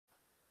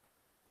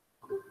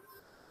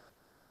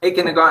Hey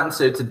kindergarten,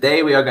 so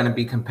today we are going to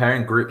be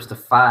comparing groups to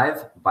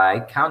 5 by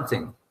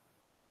counting.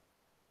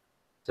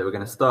 So we're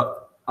going to start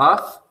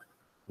off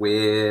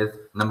with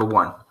number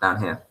 1 down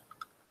here.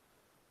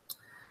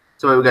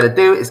 So what we're going to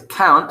do is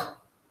count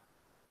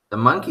the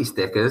monkey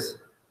stickers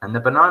and the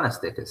banana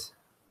stickers.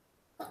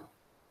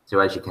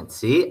 So as you can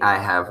see, I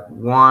have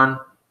 1,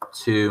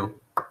 2,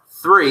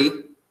 3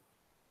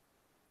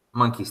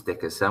 monkey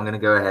stickers. So I'm going to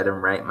go ahead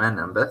and write my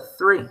number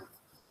 3.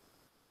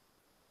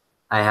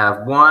 I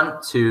have 1,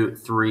 2,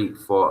 3,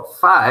 4,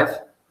 5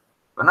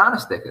 banana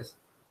stickers.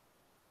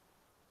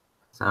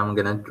 So I'm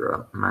going to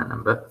draw my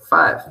number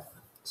 5.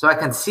 So I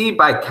can see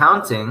by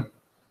counting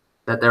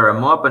that there are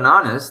more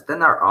bananas than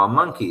there are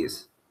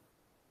monkeys.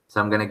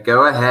 So I'm going to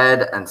go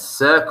ahead and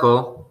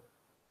circle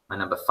my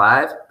number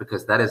 5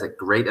 because that is a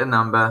greater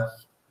number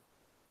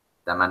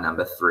than my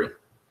number 3.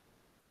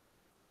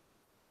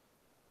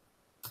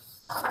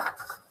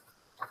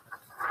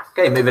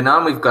 Okay, moving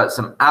on, we've got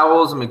some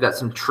owls and we've got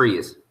some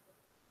trees.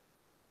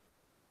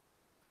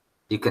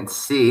 You can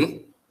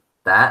see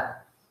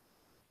that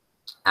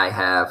I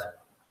have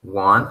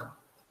 1,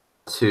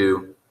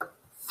 2,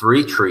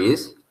 3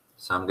 trees.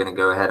 So I'm going to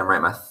go ahead and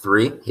write my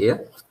 3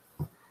 here.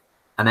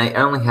 And I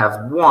only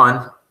have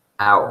 1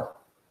 owl.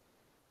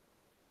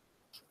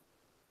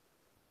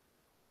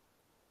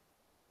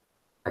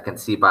 I can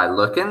see by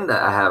looking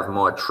that I have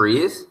more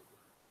trees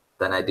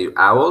than I do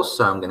owls.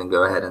 So I'm going to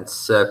go ahead and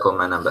circle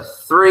my number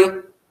 3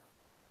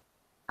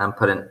 and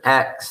put an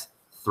X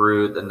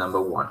through the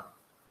number 1.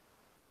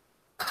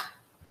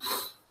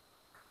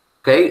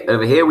 Okay,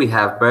 over here we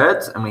have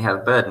birds and we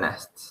have bird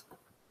nests.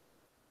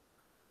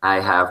 I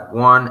have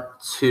 1,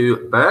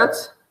 2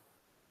 birds.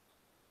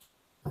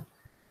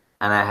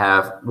 And I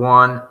have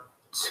 1,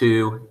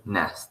 2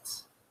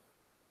 nests.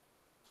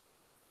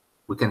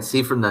 We can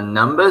see from the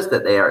numbers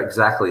that they are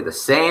exactly the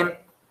same.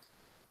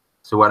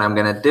 So what I'm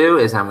going to do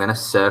is I'm going to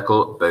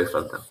circle both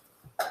of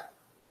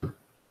them.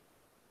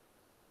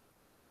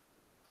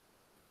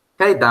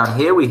 Okay, down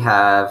here we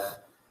have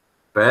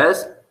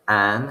birds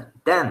and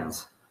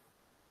dens.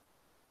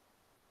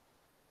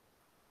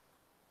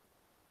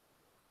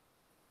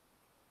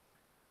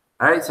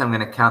 All right, so I'm going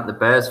to count the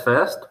birds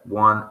first.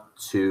 1,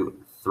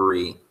 2,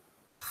 3,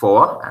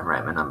 4. I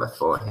write my number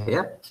 4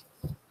 here.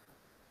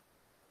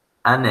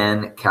 And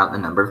then count the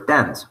number of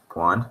dens.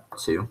 1,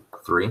 2,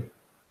 3,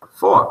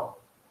 4.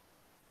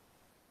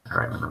 I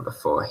write my number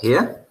 4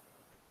 here.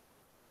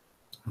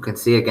 You can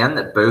see again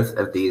that both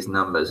of these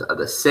numbers are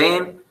the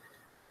same.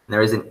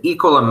 There is an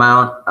equal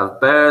amount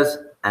of birds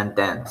and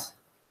dens.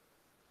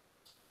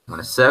 I'm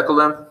going to circle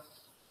them.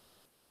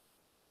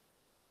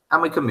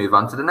 And we can move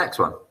on to the next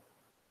one.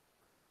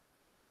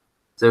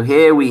 So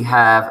here we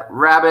have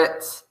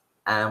rabbits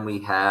and we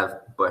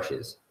have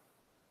bushes.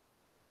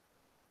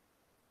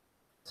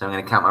 So I'm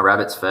going to count my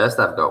rabbits first.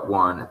 I've got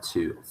 1,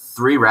 2,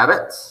 3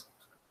 rabbits.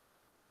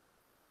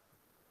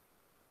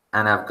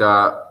 And I've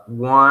got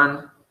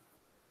 1,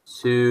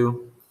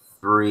 2,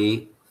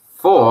 3,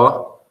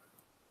 4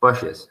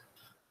 bushes.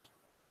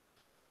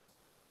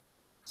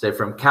 So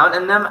from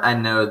counting them, I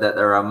know that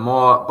there are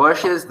more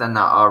bushes than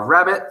there are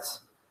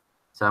rabbits.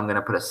 So I'm going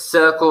to put a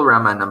circle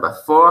around my number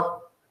 4.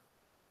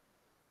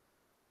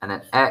 And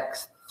an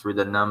X through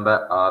the number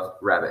of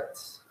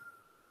rabbits.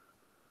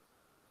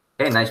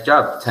 Okay, nice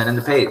job. Turning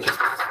the page.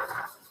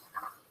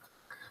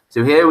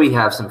 So here we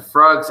have some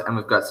frogs and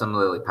we've got some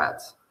lily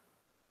pads.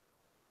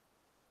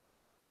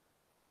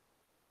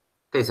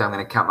 Okay, so I'm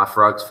going to count my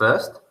frogs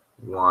first.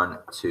 1,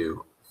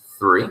 2,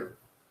 3.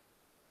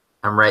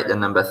 And write the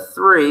number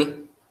 3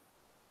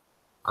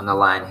 on the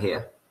line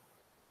here.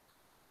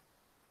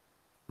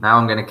 Now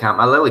I'm going to count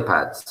my lily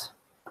pads.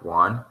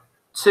 1,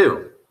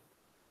 2.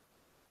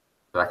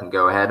 So I can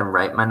go ahead and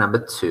write my number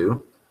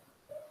 2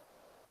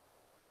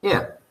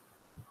 here.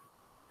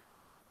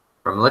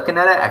 From looking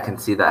at it, I can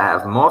see that I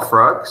have more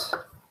frogs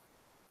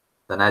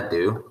than I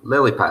do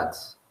lily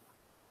pads.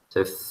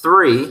 So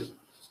 3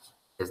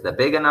 is the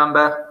bigger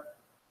number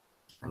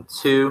and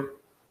 2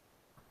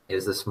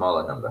 is the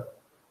smaller number.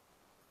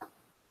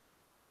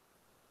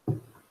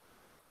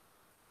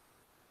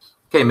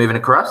 Okay, moving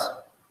across.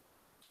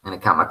 I'm going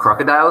to count my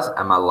crocodiles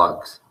and my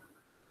logs.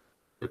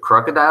 The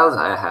crocodiles,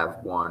 I have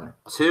 1,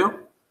 2.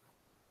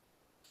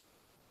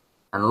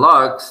 And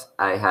logs,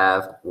 I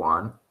have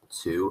 1,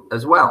 2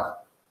 as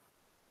well.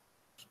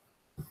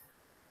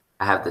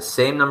 I have the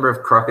same number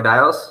of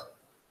crocodiles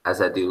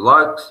as I do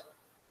logs.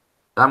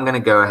 So I'm going to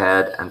go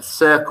ahead and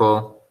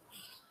circle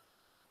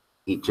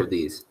each of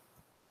these.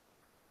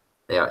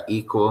 They are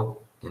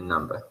equal in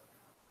number.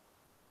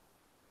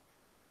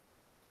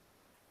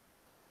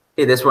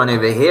 Okay, this one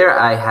over here,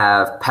 I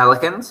have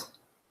pelicans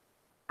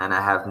and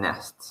I have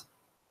nests.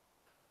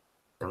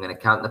 I'm going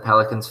to count the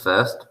pelicans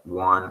first.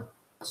 1,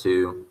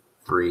 2,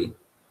 3,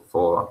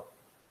 4,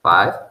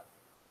 5.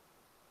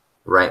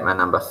 Write my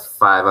number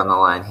 5 on the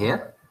line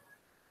here.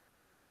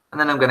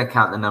 And then I'm going to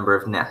count the number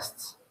of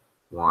nests.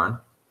 1,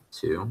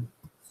 2,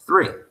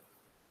 3.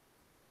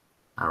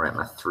 I'll write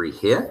my 3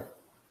 here.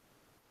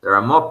 There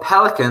are more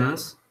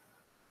pelicans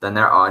than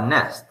there are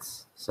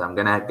nests. So I'm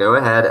going to go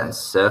ahead and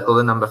circle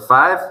the number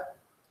 5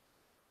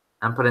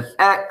 and put an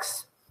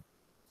X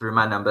through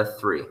my number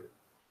 3.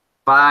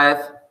 5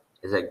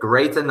 is a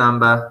greater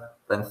number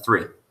than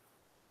 3.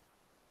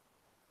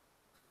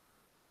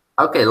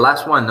 Okay,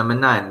 last one, number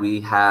 9.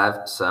 We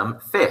have some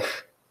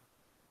fish.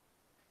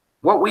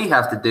 What we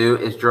have to do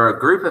is draw a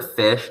group of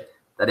fish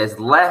that is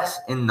less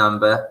in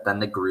number than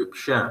the group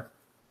shown.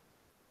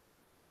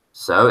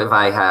 So if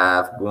I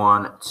have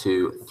 1,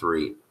 2,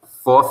 3,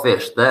 4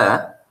 fish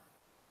there,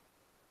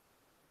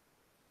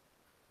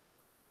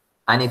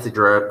 I need to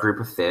draw a group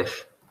of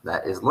fish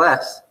that is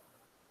less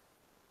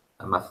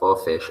than my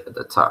 4 fish at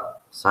the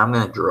top. So I'm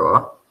going to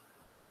draw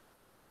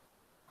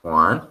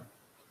 1,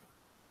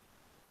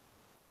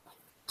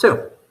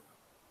 2.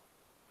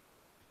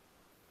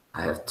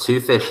 I have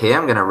 2 fish here.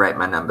 I'm going to write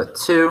my number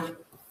 2.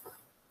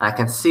 I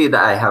can see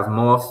that I have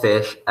more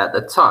fish at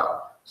the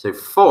top. So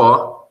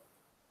 4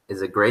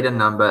 is a greater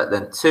number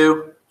than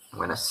 2. I'm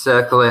going to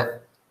circle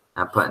it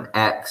and put an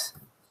X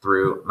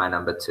through my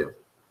number 2.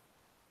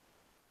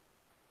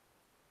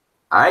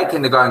 All right,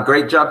 kindergarten,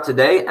 great job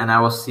today, and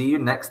I will see you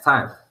next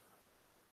time.